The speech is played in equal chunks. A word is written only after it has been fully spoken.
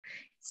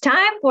It's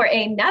time for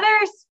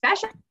another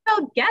special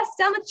guest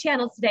on the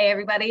channel today,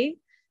 everybody.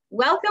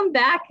 Welcome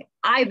back,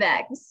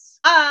 Ibex.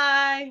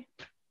 Hi.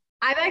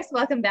 Ibex,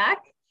 welcome back.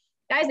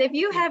 Guys, if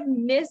you have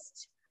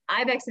missed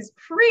Ibex's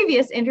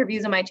previous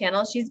interviews on my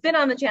channel, she's been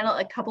on the channel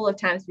a couple of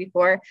times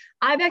before.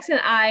 Ibex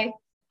and I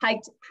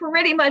hiked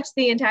pretty much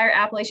the entire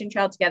Appalachian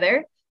Trail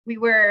together. We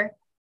were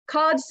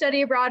college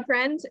study abroad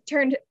friends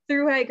turned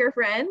through hiker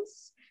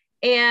friends.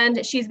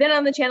 And she's been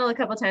on the channel a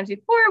couple of times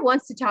before,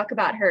 wants to talk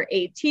about her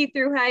AT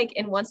through hike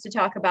and wants to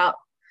talk about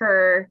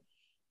her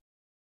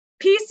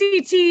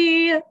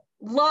PCT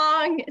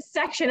long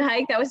section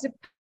hike that was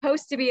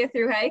supposed to be a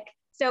through hike.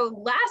 So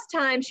last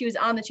time she was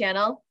on the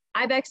channel,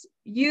 Ibex,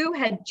 you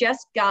had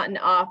just gotten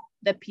off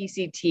the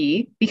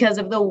PCT because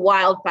of the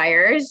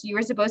wildfires. You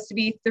were supposed to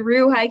be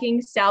through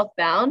hiking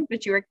southbound,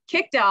 but you were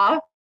kicked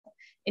off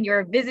and you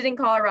were visiting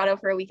Colorado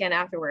for a weekend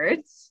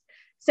afterwards.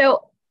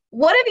 So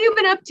what have you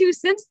been up to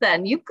since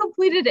then? You've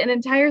completed an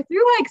entire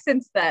through hike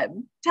since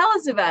then. Tell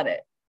us about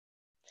it.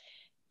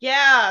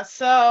 Yeah,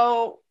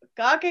 so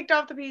got kicked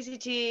off the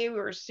PCT. We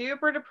were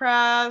super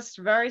depressed,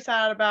 very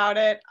sad about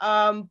it.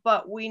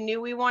 But we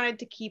knew we wanted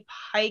to keep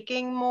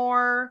hiking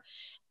more.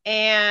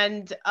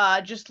 And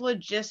just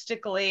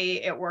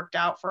logistically, it worked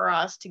out for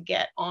us to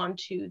get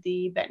onto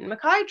the Benton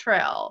MacKaye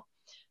Trail.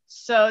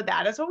 So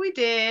that is what we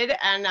did.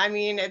 And I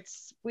mean,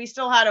 we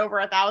still had over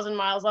 1,000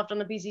 miles left on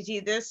the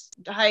PCT. This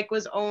hike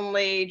was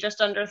only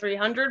just under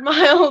 300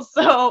 miles.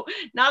 So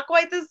not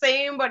quite the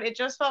same, but it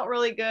just felt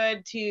really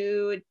good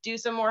to do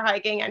some more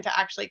hiking and to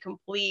actually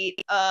complete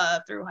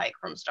a through hike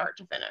from start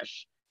to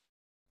finish.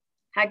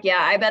 Heck yeah,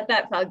 I bet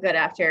that felt good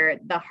after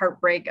the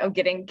heartbreak of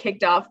getting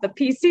kicked off the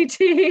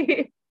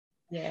PCT.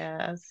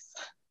 Yes.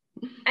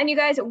 And you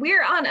guys,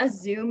 we're on a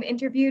Zoom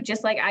interview,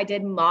 just like I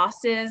did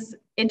Moss's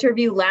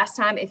interview last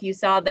time. If you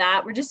saw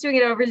that, we're just doing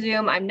it over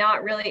Zoom. I'm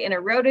not really in a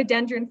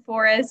rhododendron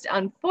forest.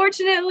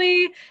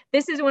 Unfortunately,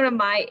 this is one of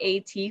my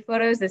AT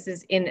photos. This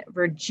is in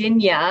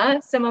Virginia.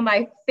 Some of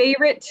my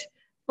favorite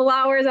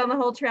flowers on the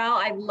whole trail.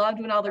 I loved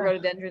when all the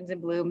rhododendrons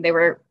in bloom. They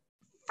were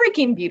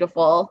freaking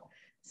beautiful.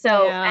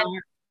 So yeah.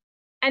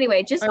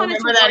 Anyway, just wanted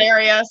to remember that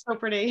area. So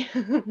pretty.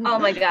 Oh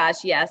my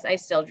gosh. Yes. I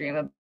still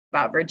dream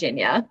about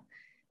Virginia.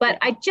 But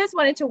I just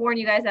wanted to warn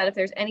you guys that if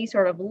there's any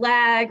sort of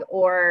lag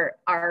or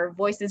our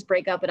voices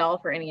break up at all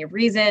for any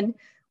reason,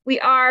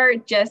 we are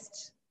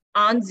just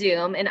on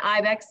Zoom, and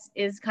Ibex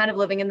is kind of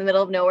living in the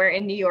middle of nowhere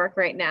in New York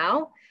right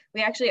now.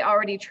 We actually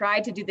already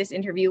tried to do this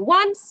interview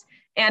once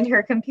and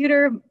her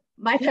computer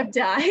might have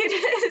died.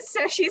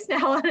 So she's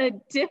now on a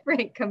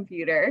different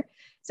computer.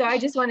 So I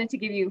just wanted to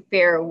give you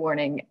fair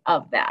warning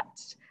of that.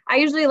 I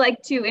usually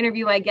like to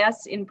interview my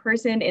guests in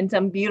person in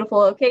some beautiful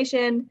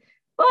location,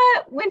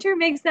 but winter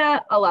makes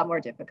that a lot more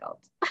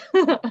difficult.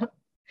 But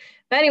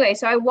anyway,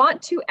 so I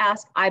want to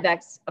ask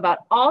Ibex about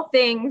all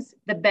things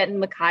the Benton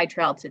MacKaye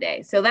Trail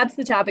today. So that's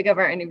the topic of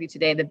our interview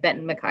today, the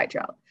Benton MacKaye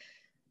Trail.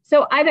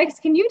 So Ibex,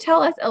 can you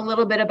tell us a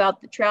little bit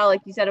about the trail?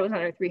 Like you said, it was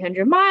under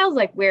 300 miles.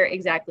 Like where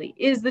exactly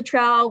is the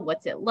trail?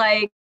 What's it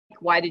like?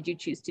 Why did you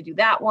choose to do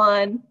that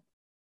one?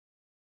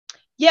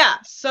 Yeah,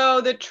 so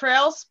the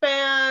trail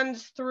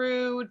spans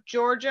through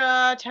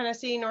Georgia,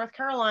 Tennessee, North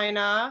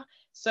Carolina.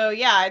 So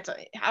yeah, it's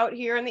out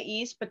here in the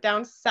east, but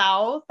down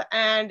south,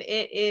 and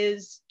it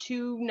is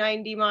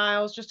 290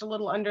 miles, just a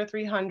little under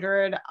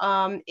 300.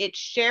 It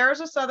shares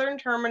a southern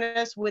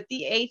terminus with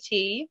the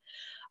AT,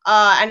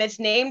 and it's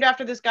named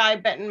after this guy,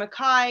 Benton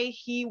MacKaye.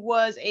 He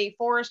was a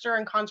forester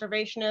and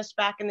conservationist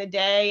back in the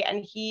day,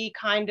 and he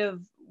kind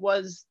of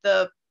was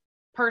the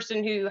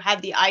person who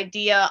had the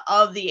idea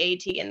of the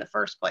AT in the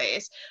first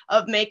place,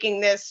 of making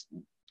this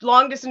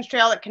long distance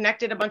trail that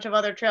connected a bunch of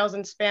other trails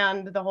and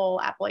spanned the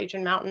whole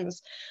Appalachian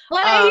Mountains.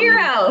 What a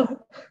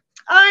hero!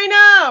 I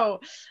know.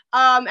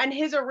 And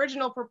his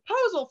original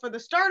proposal for the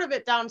start of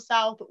it down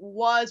south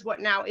was what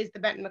now is the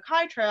Benton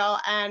MacKaye Trail.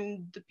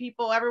 And the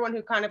people, everyone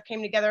who kind of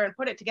came together and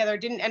put it together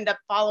didn't end up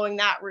following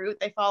that route.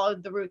 They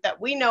followed the route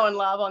that we know and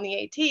love on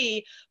the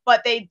AT,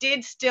 but they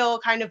did still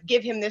kind of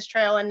give him this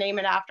trail and name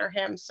it after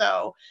him.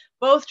 So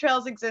both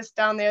trails exist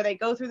down there. They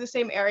go through the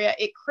same area.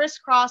 It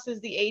crisscrosses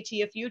the AT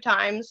a few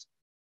times,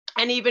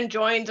 and even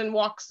joins and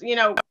walks,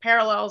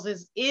 parallels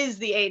is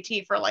the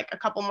AT for like a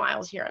couple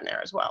miles here and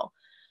there as well.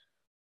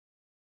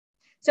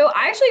 So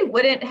I actually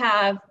wouldn't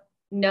have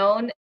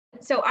known.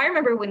 So I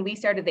remember when we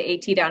started the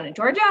AT down in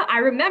Georgia, I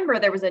remember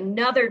there was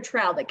another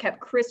trail that kept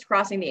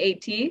crisscrossing the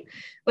AT.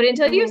 But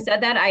until you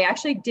said that, I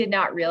actually did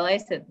not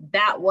realize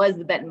that was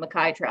the Benton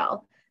MacKaye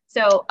Trail.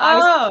 So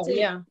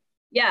obviously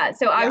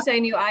I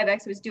knew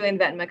Ibex was doing the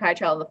Benton MacKaye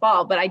Trail in the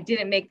fall, but I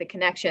didn't make the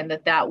connection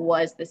that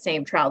was the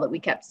same trail that we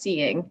kept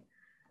seeing.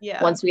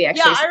 Yeah. once we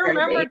actually Yeah, I started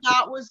remember the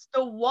that was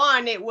the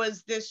one. It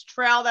was this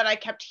trail that I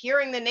kept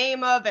hearing the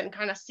name of and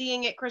kind of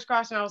seeing it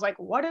crisscross. And I was like,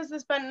 what is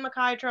this Benton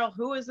MacKaye Trail?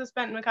 Who is this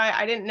Benton MacKaye?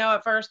 I didn't know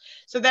at first.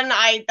 So then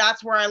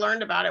that's where I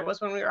learned about it,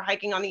 was when we were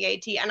hiking on the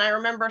AT. And I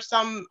remember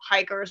some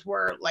hikers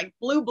were like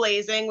blue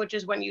blazing, which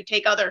is when you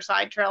take other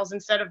side trails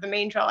instead of the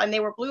main trail. And they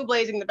were blue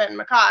blazing the Benton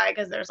MacKaye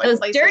because there's like those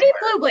places dirty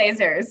blue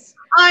blazers.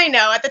 I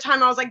know at the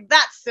time I was like,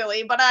 that's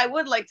silly, but I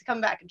would like to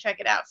come back and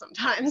check it out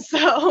sometime.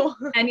 So,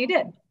 And you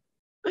did.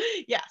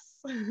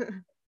 yes.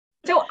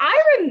 So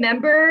I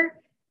remember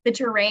the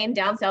terrain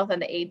down south on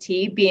the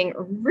AT being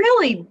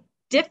really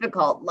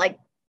difficult, like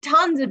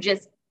tons of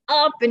just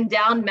up and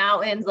down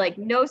mountains, like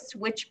no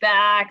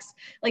switchbacks,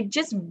 like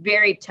just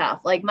very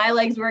tough. Like my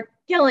legs were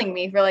killing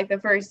me for like the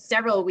first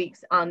several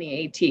weeks on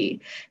the AT.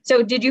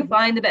 So did you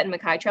find the Benton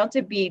MacKaye Trail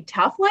to be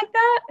tough like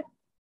that?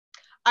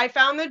 I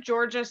found the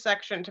Georgia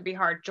section to be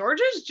hard.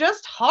 Georgia's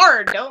just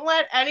hard. Don't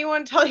let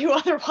anyone tell you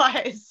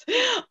otherwise.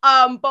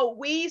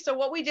 So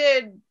what we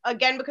did,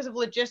 again, because of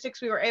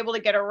logistics, we were able to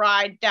get a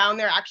ride down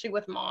there actually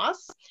with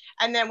Moss.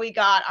 And then we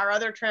got our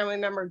other family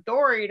member,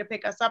 Dory, to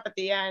pick us up at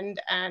the end.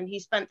 And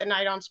he spent the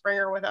night on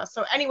Springer with us.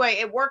 So anyway,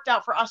 it worked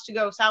out for us to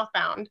go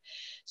southbound.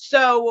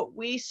 So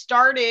we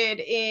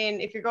started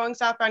if you're going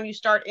southbound, you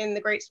start in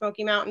the Great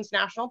Smoky Mountains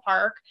National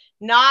Park,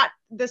 not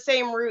the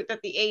same route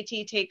that the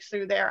AT takes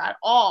through there at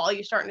all.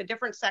 You start in a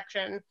different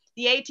section.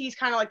 The AT is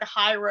kind of like the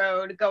high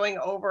road going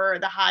over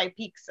the high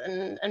peaks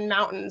and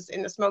mountains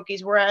in the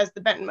Smokies, whereas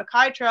the Benton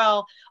MacKaye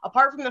Trail,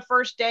 apart from the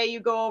first day, you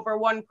go over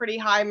one pretty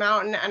high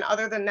mountain, and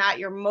other than that,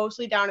 you're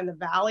mostly down in the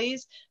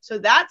valleys. So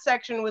that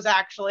section was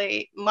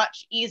actually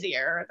much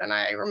easier than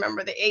I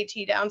remember the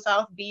AT down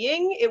south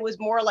being. It was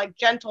more like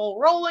gentle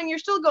rolling. You're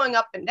still going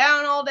up and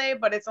down all day,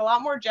 but it's a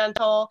lot more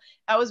gentle.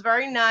 That was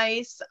very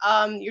nice.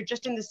 You're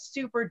just in this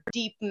super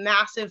deep,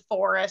 massive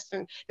forest,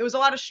 and there was a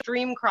lot of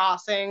stream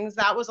crossings.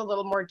 That was a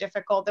little more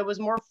difficult. There was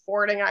more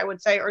fording, I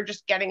would say, or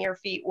just getting your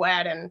feet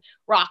wet and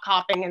rock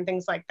hopping and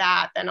things like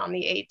that than on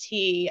the AT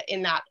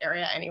in that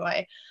area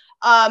anyway.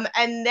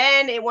 And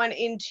then it went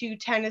into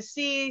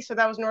Tennessee. So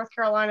that was North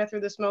Carolina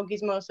through the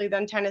Smokies mostly,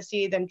 then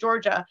Tennessee, then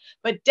Georgia.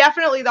 But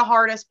definitely the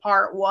hardest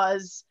part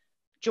was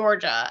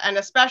Georgia, and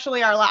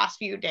especially our last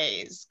few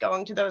days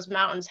going to those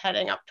mountains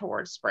heading up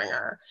towards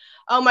Springer.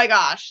 Oh my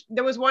gosh.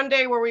 There was one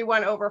day where we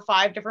went over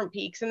 5 different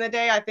peaks in the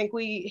day. I think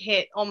we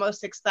hit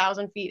almost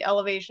 6,000 feet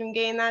elevation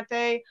gain that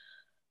day.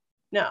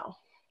 No,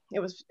 it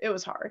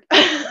was hard.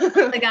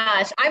 Oh my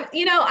gosh. I'm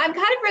kind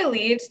of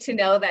relieved to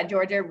know that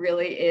Georgia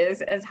really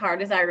is as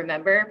hard as I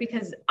remember,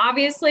 because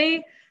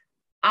obviously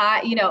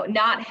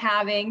not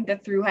having the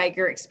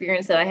thru-hiker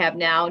experience that I have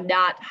now,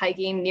 not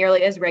hiking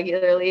nearly as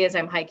regularly as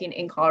I'm hiking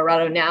in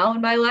Colorado now in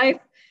my life.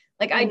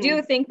 Like, I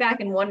do think back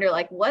and wonder,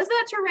 like, was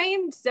that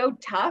terrain so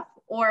tough,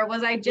 or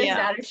was I just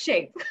out of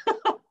shape?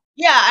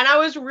 Yeah, and I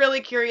was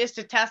really curious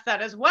to test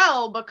that as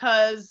well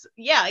because,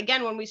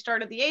 again, when we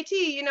started the AT,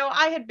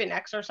 I had been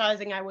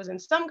exercising. I was in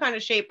some kind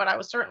of shape, but I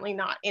was certainly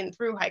not in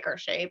thru-hiker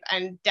shape.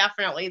 And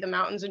definitely the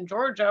mountains in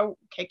Georgia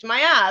kicked my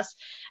ass.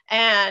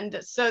 And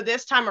so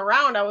this time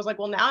around, I was like,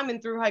 well, now I'm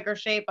in thru-hiker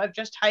shape. I've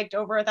just hiked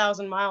over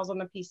 1,000 miles on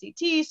the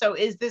PCT. So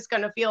is this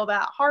going to feel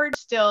that hard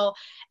still?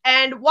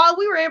 And while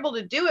we were able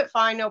to do it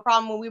fine, no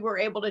problem, when we were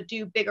able to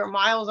do bigger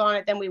miles on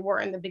it than we were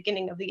in the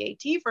beginning of the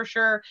AT for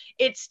sure,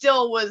 it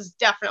still was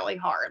definitely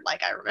hard,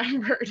 like I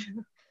remembered.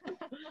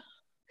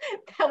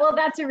 Well,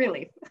 that's a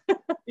relief.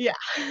 Yeah.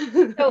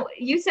 So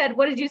you said,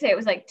 what did you say? It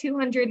was like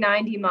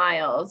 290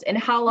 miles. And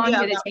how long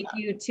did it take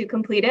you to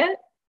complete it?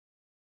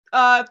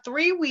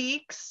 3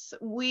 weeks.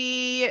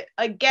 We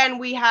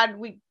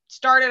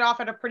started off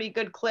at a pretty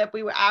good clip.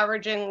 We were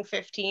averaging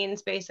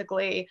 15s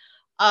basically.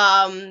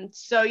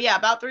 So yeah,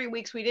 about 3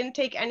 weeks. We didn't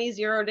take any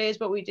 0 days,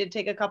 but we did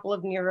take a couple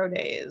of Nero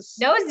days.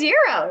 No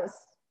zeros.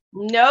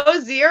 No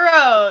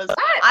zeros.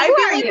 I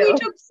feel like we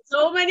took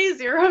so many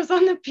zeros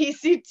on the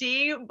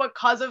PCT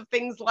because of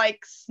things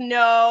like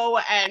snow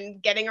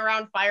and getting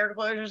around fire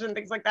closures and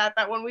things like that,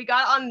 that when we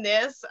got on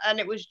this and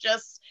it was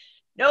just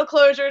no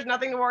closures,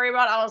 nothing to worry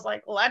about, I was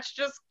like, let's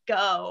just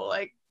go.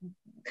 Like,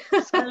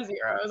 screw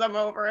zeros. I'm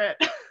over it.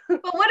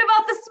 But what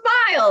about the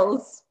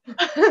smiles?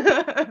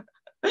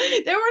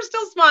 There were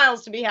still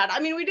smiles to be had. I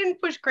mean, we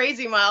didn't push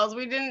crazy miles.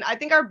 I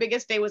think our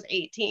biggest day was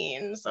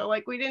 18. So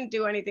like we didn't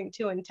do anything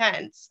too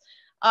intense.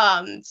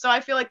 So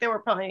I feel like there were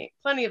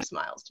plenty of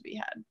smiles to be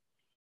had.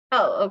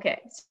 Oh,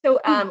 okay. So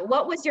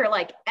what was your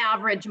like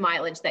average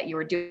mileage that you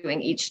were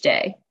doing each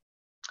day?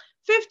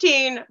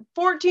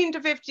 14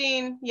 to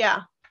 15.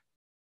 Yeah.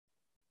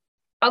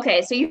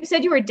 Okay, so you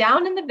said you were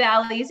down in the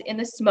valleys in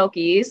the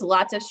Smokies,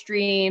 lots of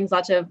streams,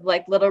 lots of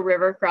like little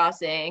river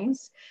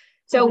crossings.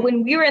 So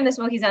when we were in the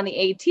Smokies on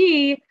the AT,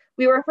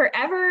 we were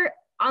forever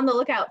on the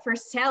lookout for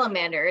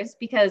salamanders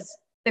because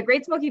the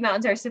Great Smoky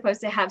Mountains are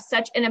supposed to have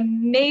such an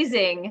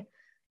amazing,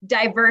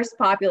 diverse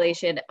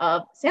population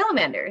of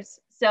salamanders.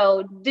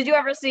 So did you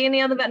ever see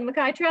any on the Benton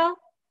MacKaye Trail?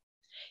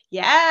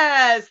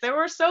 Yes, there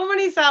were so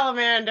many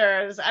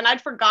salamanders, and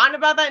I'd forgotten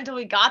about that until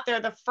we got there.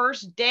 The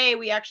first day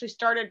we actually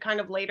started kind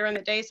of later in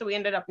the day, so we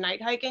ended up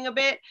night hiking a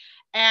bit,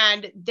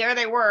 and there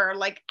they were,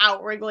 like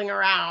out wriggling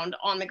around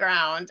on the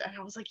ground. And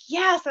I was like,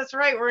 yes, that's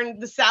right, we're in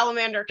the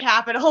salamander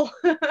capital.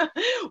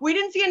 We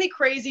didn't see any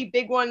crazy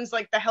big ones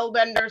like the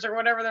hellbenders or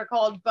whatever they're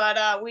called,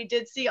 but we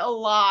did see a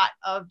lot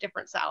of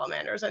different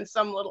salamanders and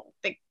some little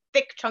thick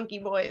chunky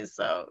boys.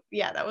 So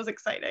yeah, that was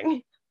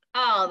exciting.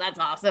 Oh, that's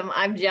awesome.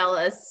 I'm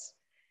jealous.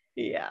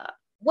 Yeah.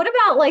 What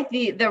about like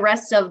the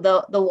rest of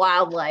the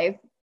wildlife?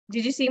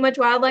 Did you see much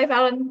wildlife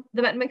out in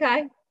the Benton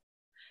MacKaye?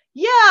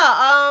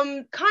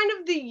 Yeah, kind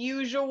of the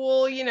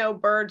usual,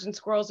 birds and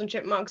squirrels and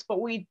chipmunks, but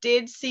we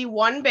did see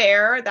one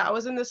bear that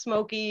was in the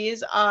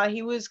Smokies.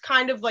 He was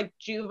kind of like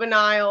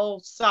juvenile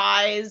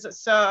size,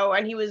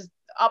 and he was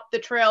up the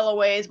trail a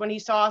ways. When he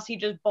saw us, he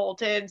just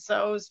bolted.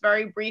 So it was a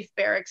very brief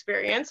bear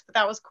experience, but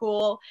that was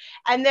cool.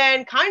 And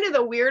then kind of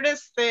the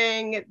weirdest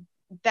thing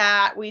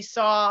that we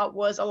saw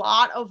was a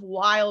lot of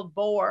wild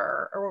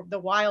boar or the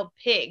wild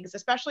pigs,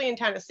 especially in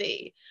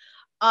Tennessee.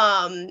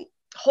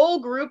 Whole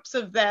groups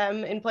of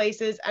them in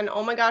places, and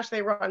oh my gosh,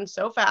 they run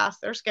so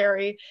fast, they're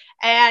scary.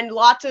 And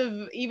lots of,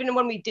 even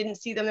when we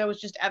didn't see them, there was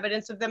just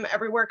evidence of them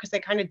everywhere because they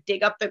kind of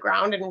dig up the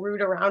ground and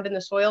root around in the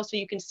soil, so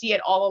you can see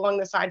it all along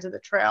the sides of the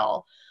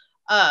trail,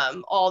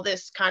 all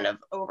this kind of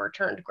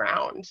overturned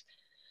ground.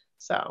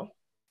 So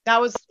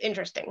that was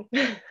interesting.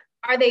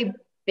 Are they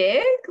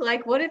big?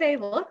 Like, what do they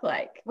look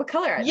like? What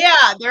color are they?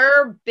 Yeah,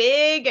 they're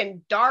big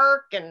and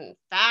dark and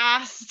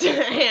fast.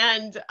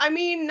 And I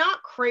mean,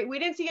 not crazy. We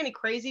didn't see any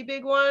crazy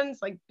big ones,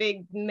 like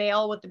big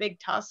male with the big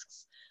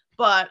tusks,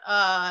 but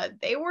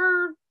they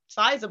were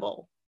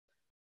sizable.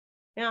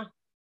 Yeah.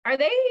 Are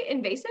they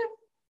invasive?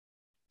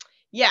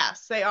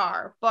 Yes, they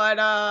are. But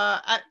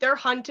they're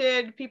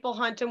hunted. People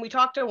hunt them. We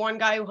talked to one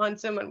guy who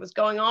hunts them and was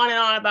going on and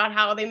on about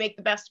how they make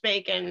the best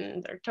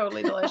bacon. They're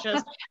totally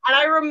delicious. And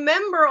I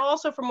remember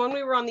also from when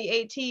we were on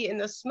the AT in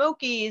the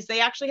Smokies, they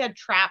actually had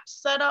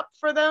traps set up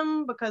for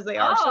them because they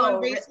are so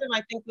invasive.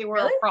 I think they were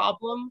really? a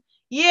problem.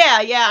 Yeah.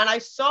 And I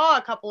saw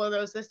a couple of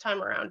those this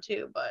time around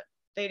too, but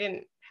they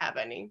didn't have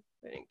any.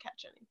 They didn't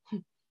catch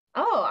any.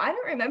 Oh, I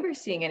don't remember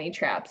seeing any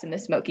traps in the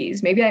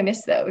Smokies. Maybe I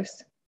missed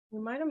those. You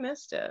might have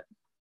missed it.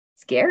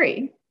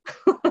 Scary.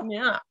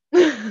 Yeah.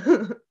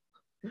 Anywho,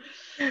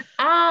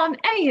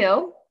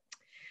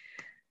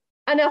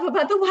 enough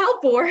about the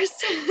wild boars.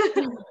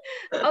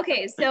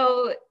 Okay,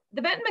 so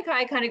the Benton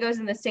MacKaye kind of goes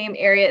in the same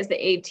area as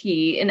the AT,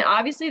 and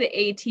obviously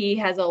the AT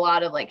has a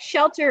lot of like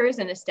shelters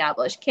and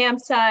established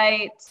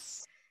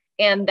campsites,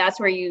 and that's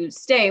where you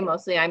stay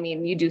mostly. I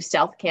mean, you do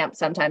stealth camp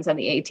sometimes on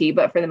the AT,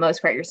 but for the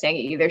most part, you're staying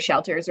at either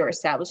shelters or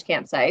established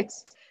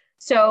campsites.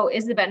 So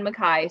is the Benton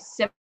MacKaye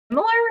similar?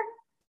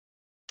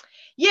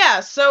 Yeah,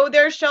 so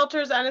there's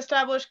shelters and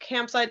established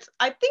campsites.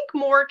 I think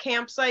more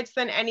campsites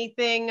than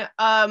anything.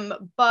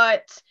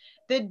 But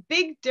the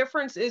big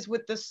difference is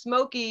with the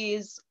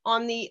Smokies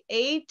on the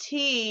AT,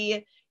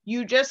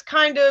 you just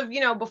kind of,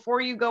 before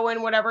you go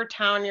in whatever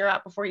town you're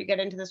at, before you get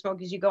into the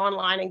Smokies, you go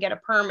online and get a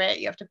permit.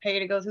 You have to pay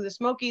to go through the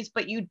Smokies,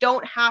 but you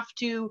don't have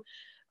to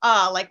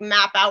like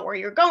map out where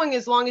you're going.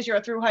 As long as you're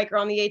a thru hiker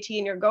on the AT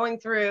and you're going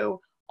through,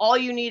 all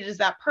you need is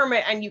that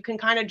permit, and you can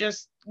kind of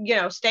just,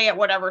 stay at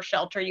whatever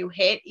shelter you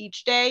hit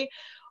each day.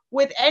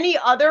 With any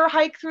other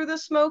hike through the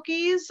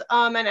Smokies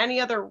and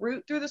any other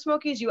route through the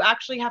Smokies, you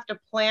actually have to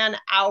plan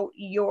out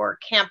your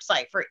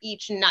campsite for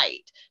each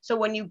night. So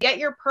when you get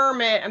your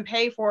permit and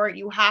pay for it,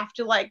 you have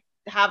to like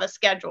have a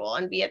schedule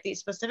and be at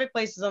these specific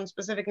places on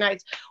specific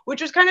nights,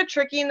 which was kind of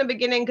tricky in the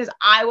beginning because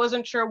I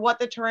wasn't sure what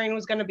the terrain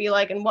was going to be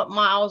like and what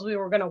miles we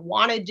were going to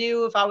want to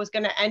do. If I was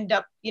going to end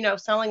up,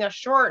 selling us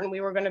short and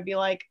we were going to be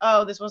like,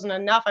 oh, this wasn't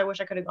enough, I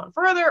wish I could have gone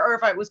further, or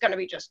if it was going to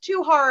be just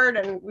too hard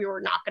and we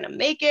were not going to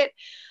make it.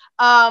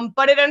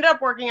 But it ended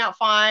up working out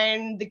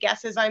fine. The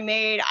guesses I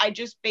made, I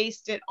just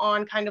based it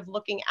on kind of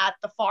looking at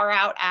the Far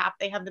Out app.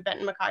 They have the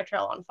Benton MacKaye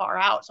Trail on Far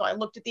Out. So I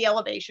looked at the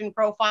elevation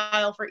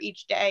profile for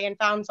each day and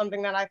found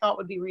something that I thought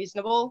would be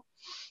reasonable.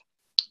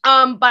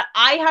 But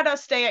I had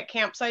us stay at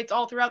campsites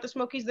all throughout the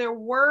Smokies. There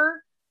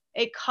were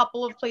a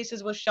couple of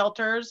places with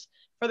shelters.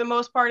 For the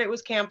most part, it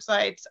was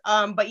campsites.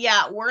 But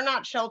yeah, we're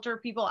not shelter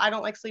people. I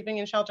don't like sleeping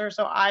in shelter.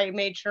 So I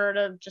made sure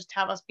to just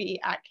have us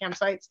be at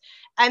campsites.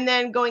 And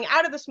then going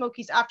out of the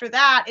Smokies after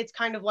that, it's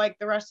kind of like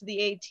the rest of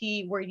the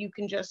AT where you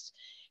can just,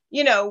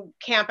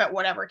 camp at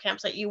whatever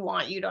campsite you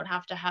want. You don't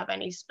have to have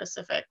any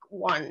specific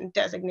one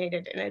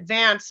designated in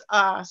advance.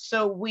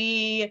 So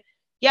we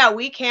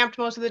camped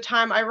most of the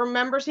time. I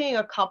remember seeing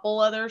a couple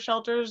other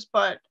shelters,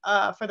 but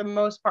for the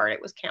most part,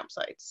 it was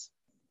campsites.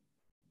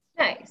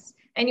 Nice.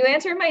 And you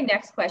answered my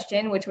next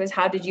question, which was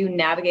how did you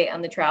navigate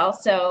on the trail?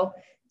 So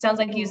it sounds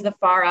like you use the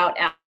Far Out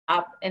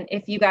app. And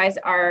if you guys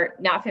are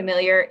not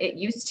familiar, it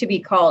used to be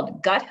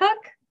called Gut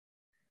Hook.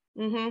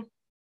 Mm-hmm.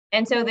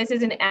 And so this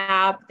is an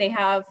app. They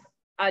have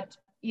a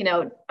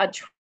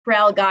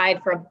trail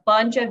guide for a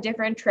bunch of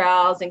different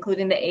trails,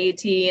 including the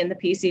AT and the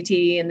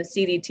PCT and the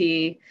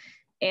CDT.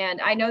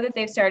 And I know that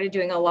they've started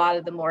doing a lot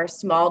of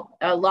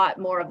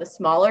the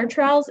smaller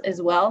trails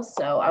as well.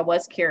 So I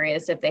was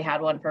curious if they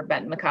had one for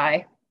Benton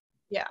MacKaye.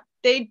 Yeah,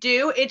 they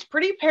do. It's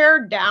pretty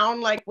pared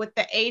down, like with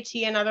the AT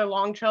and other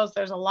long trails.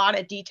 There's a lot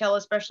of detail,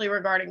 especially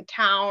regarding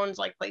towns,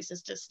 like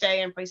places to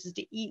stay and places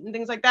to eat and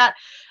things like that.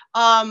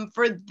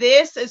 For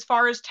this, as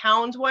far as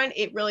towns went,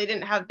 it really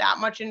didn't have that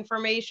much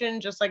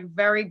information, just like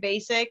very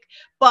basic.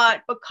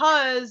 But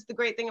because the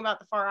great thing about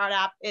the Far Out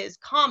app is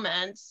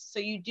comments, so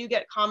you do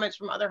get comments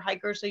from other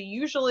hikers. So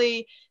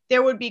usually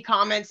there would be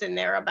comments in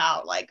there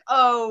about like,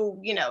 oh,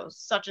 you know,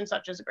 such and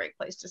such is a great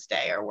place to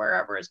stay, or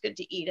wherever is good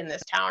to eat in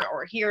this town,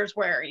 or here's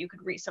where you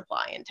could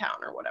resupply in town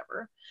or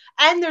whatever.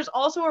 And there's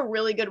also a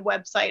really good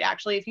website,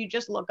 actually, if you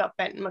just look up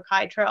Benton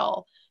MacKaye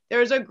Trail,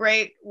 there's a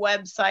great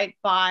website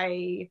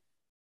by,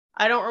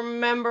 I don't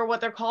remember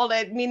what they're called.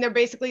 I mean, they're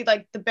basically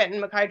like the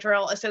Benton MacKaye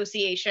Trail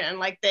Association.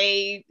 Like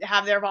they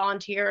have their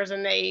volunteers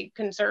and they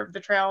conserve the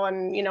trail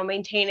and, you know,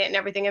 maintain it and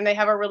everything. And they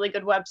have a really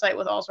good website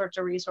with all sorts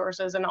of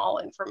resources and all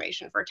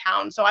information for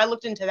towns. So I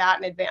looked into that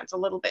in advance a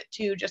little bit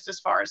too, just as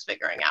far as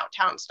figuring out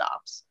town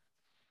stops.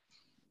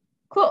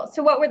 Cool.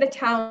 So what were the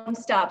town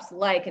stops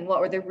like, and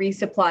what were the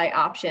resupply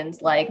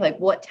options like? Like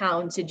what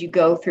towns did you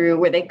go through?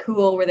 Were they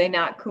cool? Were they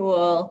not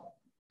cool?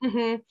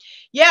 Mm-hmm.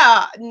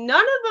 Yeah,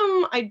 none of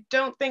them I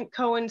don't think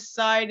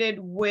coincided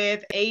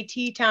with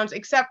AT towns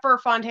except for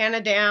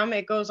Fontana Dam.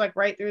 It goes like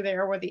right through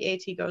there where the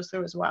AT goes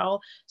through as well.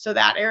 So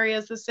that area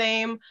is the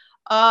same.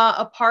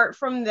 Apart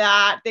from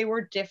that, they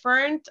were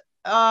different.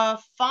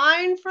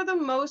 Fine for the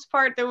most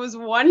part. There was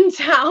one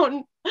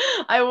town,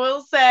 I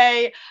will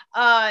say,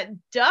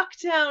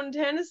 Ducktown,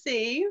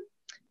 Tennessee.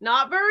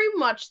 Not very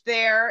much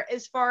there,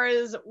 as far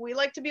as we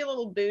like to be a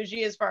little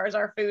bougie as far as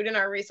our food and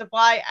our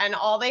resupply. And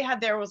all they had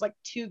there was like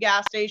 2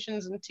 gas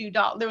stations and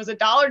 $2. There was a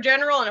Dollar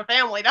General and a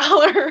Family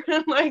Dollar.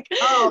 Like,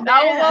 oh,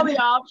 that was all the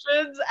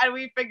options. And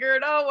we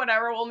figured, oh,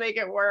 whatever, we'll make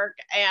it work.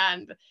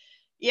 And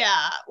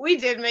yeah, we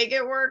did make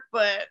it work,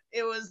 but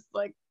it was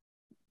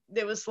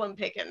slim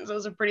pickings. It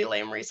was a pretty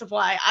lame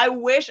resupply. I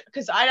wish,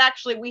 because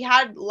we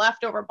had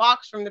leftover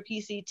box from the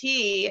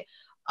PCT,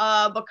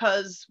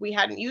 because we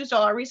hadn't used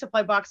all our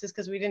resupply boxes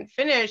because we didn't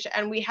finish,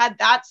 and we had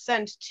that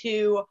sent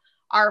to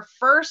our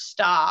first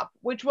stop,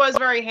 which was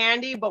very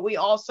handy, but we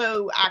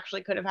also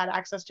actually could have had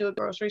access to a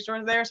grocery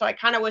store there. So I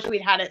kind of wish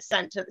we'd had it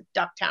sent to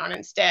Ducktown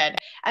instead.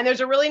 And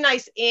there's a really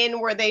nice inn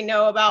where they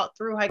know about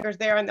thru hikers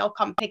there, and they'll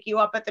come pick you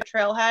up at the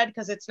trailhead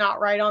because it's not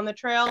right on the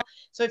trail.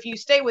 So if you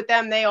stay with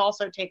them, they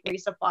also take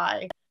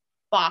resupply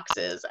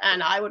boxes,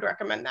 and I would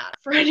recommend that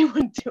for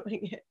anyone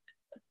doing it.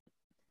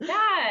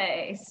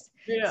 Nice.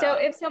 Yeah. So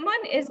if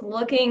someone is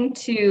looking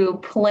to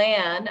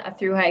plan a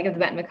thru hike of the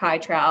Benton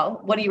MacKaye Trail,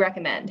 what do you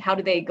recommend? How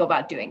do they go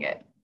about doing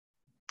it?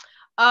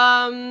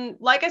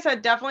 Like I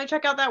said, definitely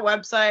check out that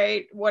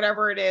website,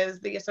 whatever it is,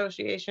 the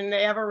association.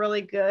 They have a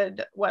really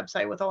good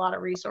website with a lot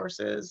of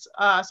resources.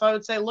 So I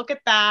would say look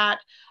at that.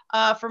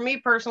 For me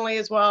personally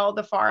as well,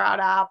 the Far Out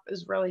app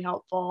is really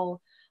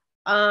helpful.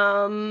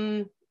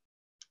 And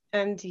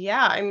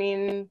yeah, I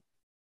mean,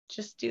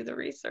 just do the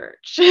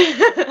research.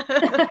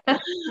 I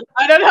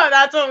don't know.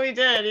 That's what we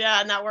did.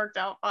 Yeah. And that worked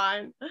out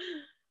fine.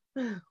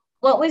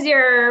 What was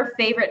your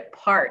favorite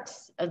part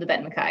of the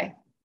Benton MacKaye?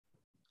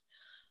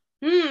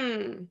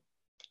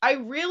 I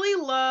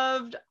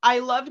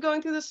loved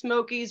going through the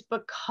Smokies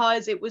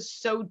because it was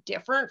so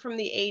different from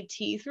the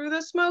AT through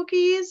the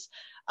Smokies.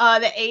 The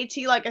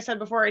AT, like I said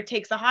before, it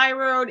takes the high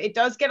road. It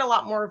does get a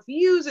lot more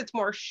views. It's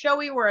more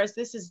showy, whereas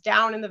this is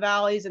down in the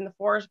valleys in the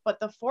forest. But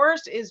the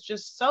forest is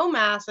just so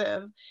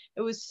massive.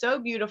 It was so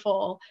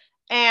beautiful.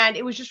 And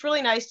it was just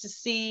really nice to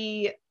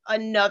see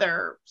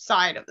another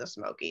side of the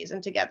Smokies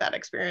and to get that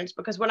experience.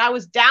 Because when I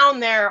was down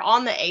there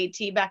on the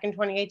AT back in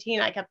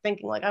 2018, I kept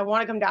thinking, like, I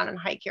want to come down and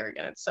hike here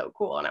again. It's so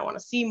cool. And I want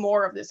to see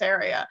more of this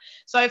area.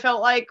 So I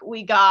felt like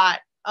we got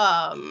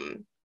a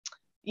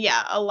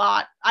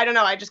lot. I don't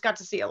know. I just got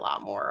to see a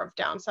lot more of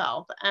down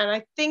south. And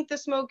I think the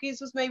Smokies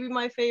was maybe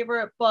my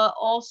favorite, but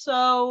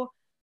also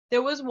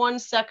there was one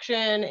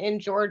section in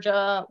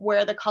Georgia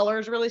where the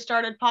colors really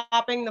started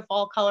popping, the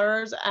fall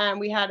colors, and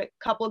we had a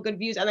couple of good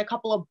views and a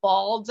couple of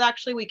balds.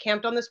 Actually, we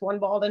camped on this one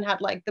bald and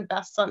had like the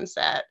best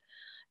sunset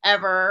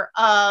ever.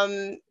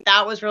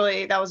 That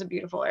was a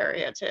beautiful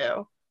area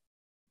too.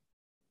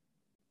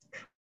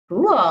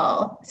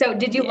 Cool. So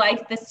did you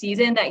like the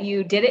season that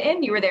you did it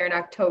in? You were there in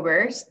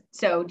October.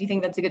 So do you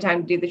think that's a good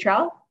time to do the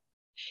trail?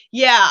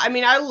 Yeah, I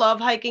mean, I love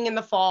hiking in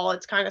the fall.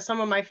 It's kind of some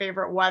of my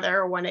favorite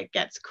weather when it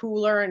gets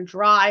cooler and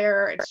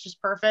drier. It's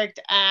just perfect.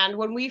 And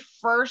when we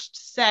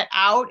first set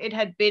out, it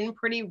had been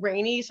pretty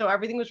rainy, so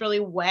everything was really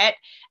wet.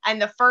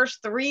 And the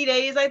first 3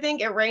 days, I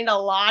think, it rained a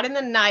lot in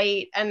the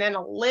night and then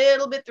a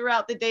little bit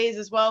throughout the days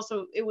as well.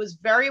 So it was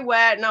very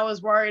wet, and I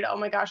was worried, oh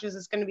my gosh, is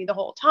this going to be the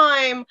whole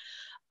time?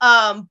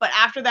 But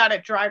after that,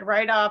 it dried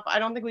right up. I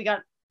don't think we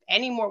got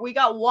any more. We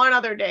got one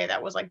other day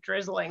that was like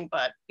drizzling,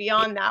 but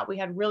beyond that, we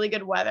had really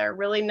good weather,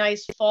 really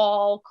nice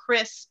fall,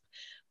 crisp,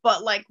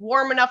 but like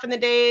warm enough in the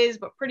days,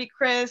 but pretty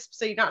crisp,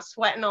 so you're not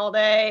sweating all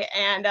day,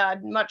 and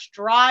much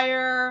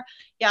drier.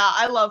 Yeah,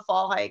 I love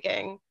fall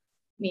hiking.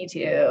 Me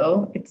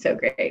too. It's so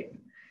great.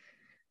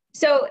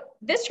 So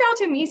this trail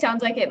to me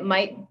sounds like it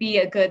might be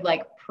a good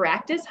like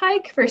practice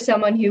hike for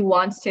someone who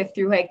wants to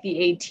through hike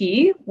the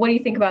AT. What do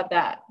you think about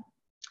that?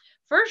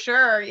 For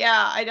sure.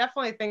 Yeah, I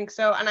definitely think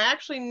so. And I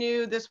actually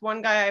knew this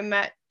one guy I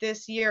met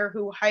this year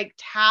who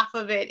hiked half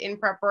of it in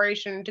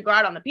preparation to go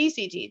out on the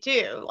PCT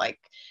too. Like,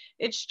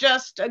 it's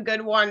just a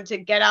good one to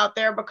get out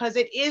there because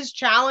it is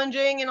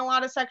challenging in a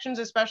lot of sections,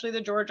 especially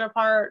the Georgia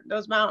part,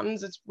 those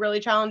mountains. It's really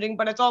challenging,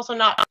 but it's also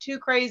not too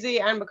crazy.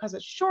 And because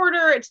it's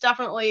shorter, it's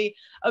definitely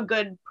a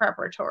good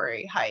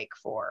preparatory hike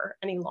for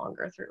any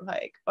longer through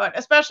hike, but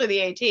especially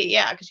the AT.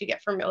 Yeah, because you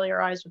get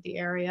familiarized with the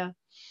area.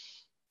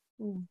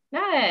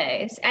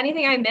 Nice.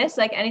 Anything I missed?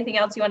 Like anything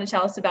else you want to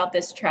tell us about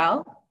this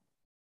trail?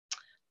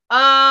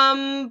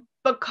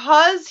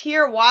 Because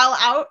here, while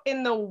out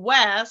in the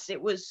West, it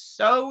was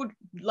so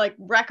like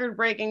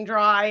record-breaking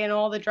dry and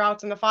all the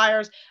droughts and the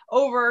fires.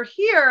 Over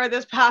here,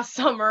 this past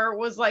summer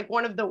was like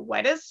one of the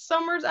wettest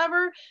summers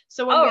ever.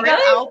 So when we got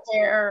out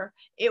there,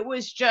 it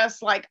was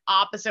just like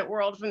opposite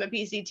world from the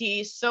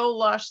PCT. So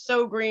lush,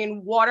 so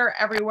green, water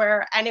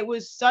everywhere, and it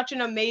was such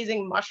an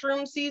amazing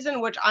mushroom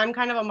season, which I'm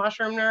kind of a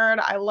mushroom nerd.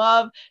 I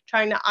love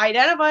trying to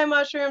identify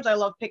mushrooms. I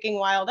love picking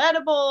wild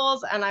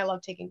edibles, and I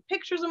love taking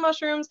pictures of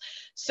mushrooms.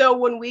 So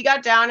when we got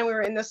down and we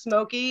were in the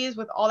Smokies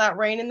with all that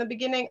rain in the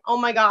beginning, oh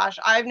my gosh,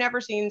 I've never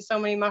seen so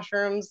many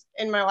mushrooms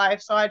in my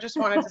life. So I just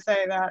wanted to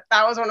say that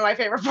that was one of my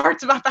favorite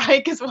parts about the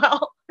hike as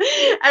well.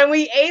 And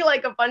we ate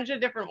like a bunch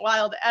of different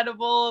wild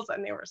edibles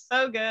and they were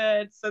so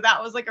good. So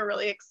that was like a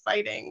really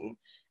exciting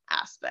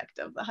aspect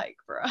of the hike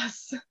for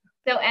us.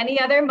 So any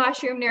other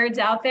mushroom nerds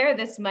out there,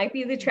 this might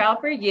be the trail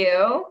for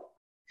you.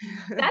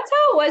 That's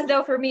how it was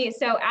though for me.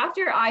 So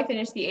after I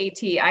finished the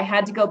AT, I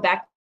had to go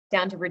back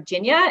down to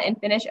Virginia and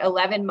finish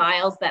 11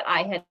 miles that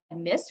I had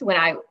missed when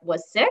I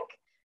was sick.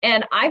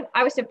 And I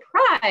was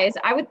surprised.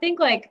 I would think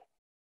like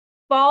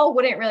fall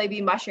wouldn't really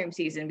be mushroom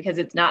season because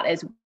it's not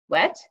as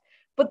wet,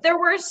 but there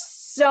were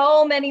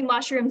so many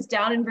mushrooms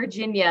down in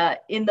Virginia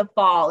in the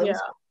fall. It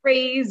was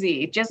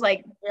crazy, just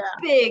like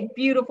big,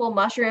 beautiful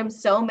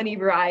mushrooms, so many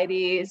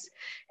varieties.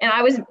 And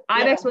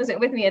Ibex wasn't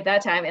with me at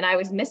that time. And I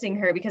was missing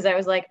her because I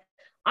was like,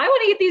 I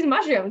want to eat these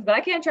mushrooms, but I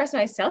can't trust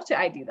myself to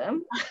ID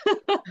them.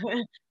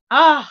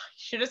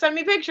 Should have sent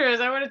me pictures.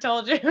 I would have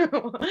told you.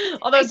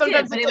 Although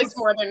sometimes it takes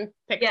more than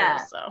pictures.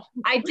 Yeah, so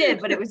I did,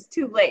 but it was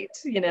too late,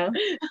 you know?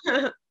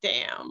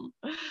 Damn.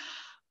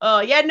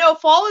 Yeah, no,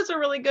 fall is a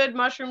really good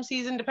mushroom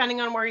season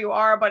depending on where you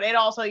are, but it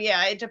also,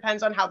 it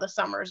depends on how the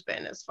summer's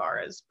been as far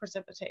as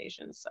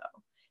precipitation. So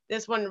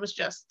this one was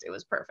it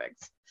was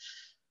perfect.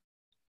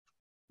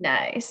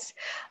 Nice.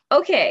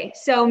 Okay,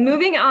 so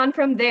moving on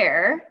from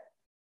there,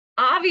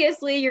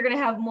 obviously, you're going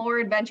to have more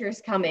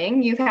adventures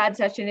coming. You've had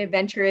such an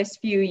adventurous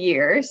few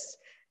years.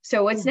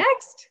 So what's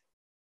next?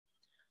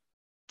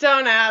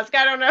 Don't ask.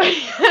 I don't know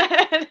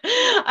yet.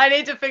 I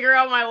need to figure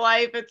out my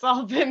life. It's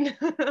all been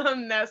a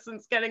mess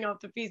since getting off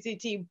the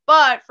PCT.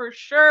 But for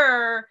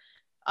sure,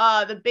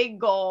 the big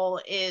goal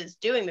is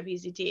doing the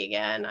PCT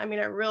again. I mean,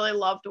 I really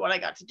loved what I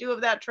got to do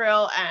of that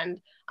trail. And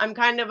I'm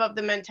kind of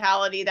the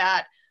mentality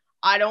that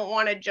I don't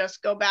want to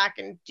just go back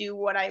and do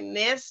what I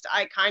missed.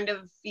 I kind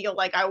of feel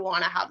like I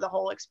want to have the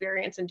whole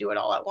experience and do it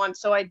all at once.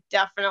 So I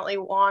definitely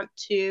want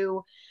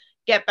to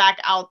get back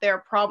out there,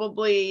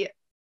 probably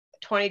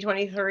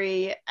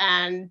 2023,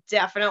 and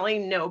definitely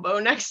Nobo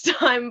next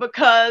time,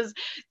 because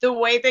the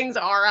way things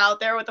are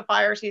out there with the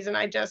fire season,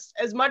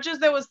 as much as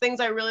there was things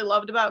I really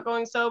loved about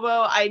going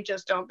Sobo, I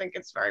just don't think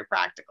it's very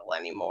practical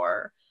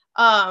anymore.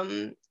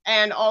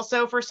 And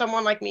also for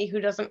someone like me who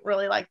doesn't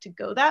really like to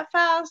go that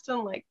fast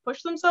and like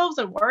push themselves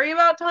and worry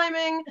about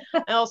timing,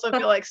 I also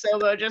feel like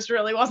Sobo just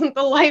really wasn't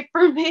the life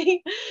for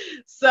me.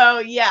 So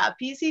yeah,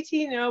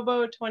 PCT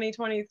Nobo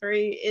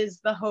 2023 is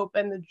the hope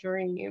and the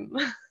dream.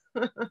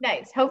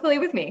 Nice. Hopefully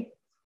with me.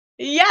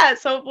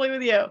 Yes, hopefully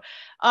with you.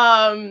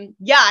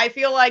 I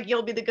feel like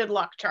you'll be the good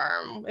luck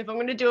charm. If I'm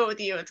going to do it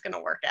with you, it's going to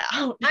work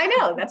out. I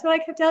know. That's what I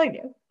kept telling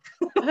you.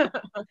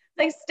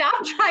 Like,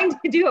 stop trying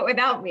to do it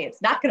without me.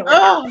 It's not going to work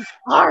out.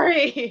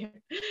 Sorry.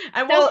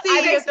 And we'll see.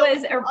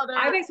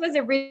 Ibex was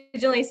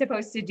originally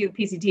supposed to do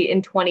PCT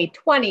in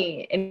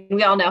 2020, and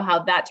we all know how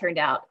that turned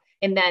out.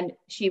 And then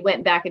she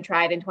went back and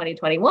tried in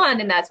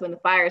 2021, and that's when the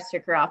fires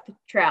took her off the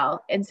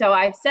trail. And so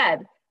I've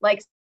said,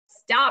 like,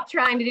 stop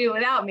trying to do it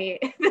without me.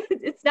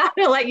 It's not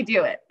going to let you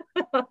do it.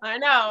 I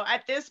know.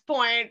 At this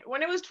point,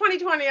 when it was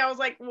 2020, I was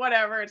like,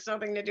 whatever, it's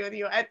nothing to do with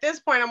you. At this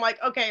point, I'm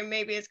like, okay,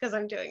 maybe it's because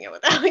I'm doing it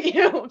without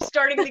you. I'm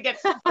starting to get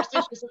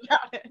superstitious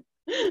about it.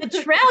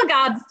 The trail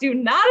gods do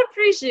not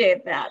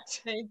appreciate that.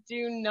 They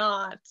do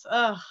not.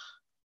 Ugh.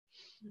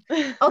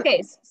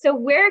 Okay, so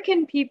where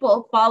can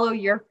people follow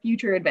your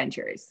future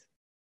adventures?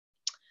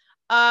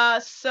 I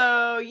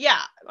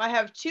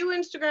have 2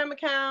 Instagram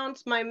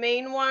accounts. My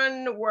main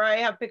one, where I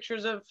have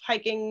pictures of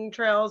hiking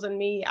trails and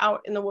me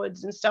out in the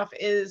woods and stuff,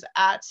 is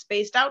at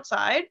Spaced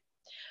Outside.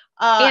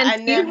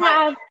 And do you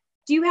have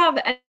Do you have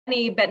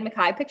any Benton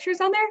MacKaye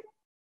pictures on there?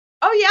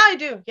 Oh yeah, I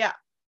do. Yeah.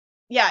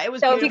 Yeah, it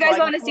was So beautiful. if you guys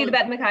want to see the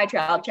Benton MacKaye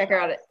Trail, check her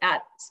out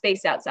at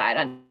Spaced Outside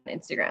on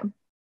Instagram.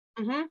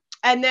 Mm-hmm.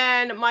 And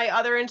then my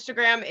other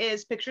Instagram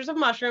is pictures of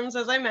mushrooms.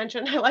 As I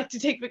mentioned, I like to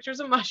take pictures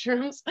of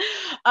mushrooms.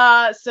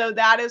 So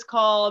that is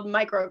called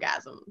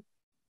Microgasm.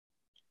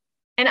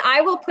 And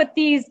I will put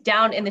these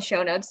down in the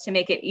show notes to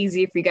make it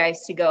easy for you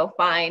guys to go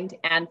find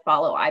and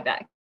follow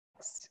Ibex.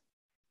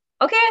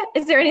 Okay,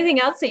 is there anything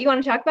else that you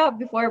want to talk about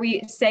before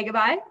we say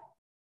goodbye?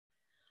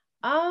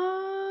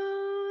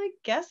 I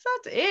guess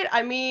that's it.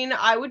 I mean,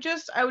 I would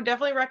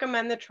definitely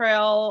recommend the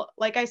trail.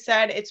 Like I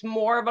said, it's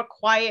more of a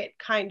quiet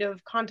kind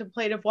of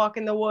contemplative walk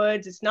in the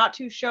woods. It's not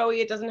too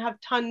showy. It doesn't have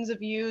tons of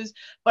views,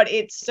 but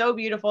it's so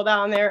beautiful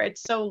down there.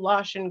 It's so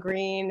lush and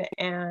green.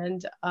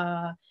 And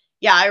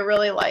yeah, I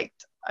really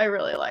liked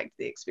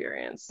the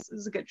experience. It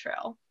was a good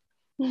trail.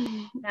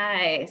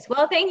 Nice.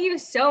 Well, thank you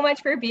so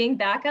much for being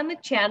back on the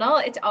channel.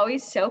 It's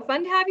always so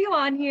fun to have you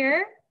on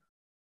here.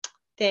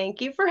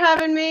 Thank you for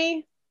having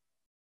me.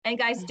 And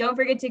guys, don't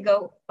forget to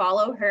go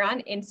follow her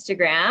on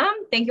Instagram.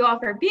 Thank you all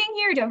for being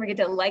here. Don't forget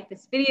to like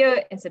this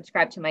video and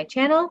subscribe to my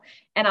channel.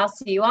 And I'll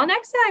see you all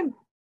next time.